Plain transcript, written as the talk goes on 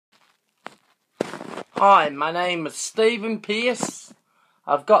Hi, my name is Stevenpearce.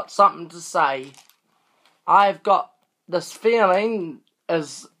 I've got something to say. I've got this feeling,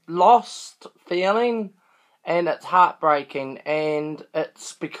 is lost feeling, and it's heartbreaking, and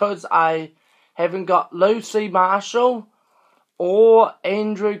it's because I haven't got Lucy Marshall or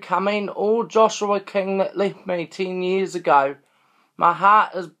Andrew Cumming or Joshua King that left me 10 years ago. My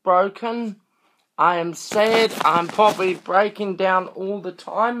heart is broken. I am sad. I'm probably breaking down all the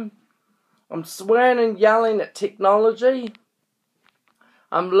time. I'm swearing and yelling at technology.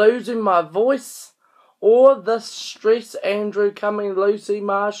 I'm losing my voice. All this stress, Andrew Cumming, Lucy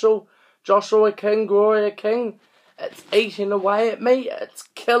Marshall, Joshua King, Gloria King, it's eating away at me. It's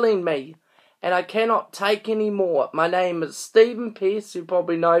killing me. And I cannot take any more. My name is Stevenpearce. You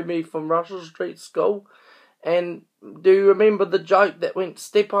probably know me from Russell Street School. And do you remember the joke that went,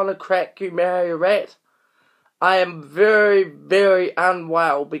 step on a crack, you marry a rat? I am very, very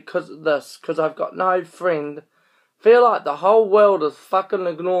unwell because of this, because I've got no friend. Feel like the whole world is fucking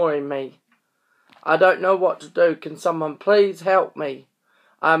ignoring me. I don't know what to do. Can someone please help me?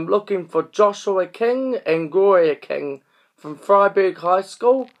 I'm looking for Joshua King and Gloria King from Freiburg High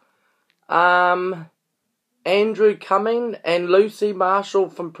School. Andrew Cumming and Lucy Marshall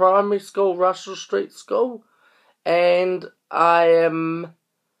from primary school, Russell Street School. And I am...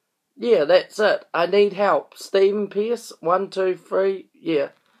 yeah, that's it. I need help. Stevenpearce, 123, yeah.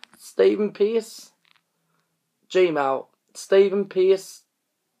 Stevenpearce, Gmail. Stevenpearce,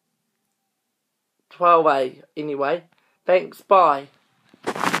 12A, anyway. Thanks, bye.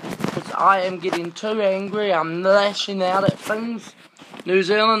 Because I am getting too angry. I'm lashing out at things. New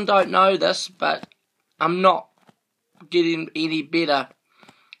Zealand don't know this, but I'm not getting any better.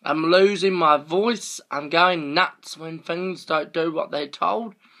 I'm losing my voice. I'm going nuts when things don't do what they're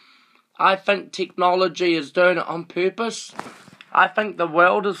told. I think technology is doing it on purpose. I think the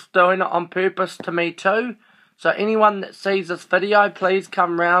world is doing it on purpose to me too. So anyone that sees this video, please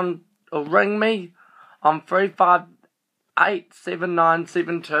come round or ring me on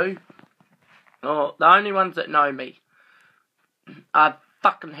 3587972. Oh, the only ones that know me. I've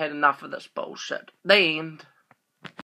fucking had enough of this bullshit. The end.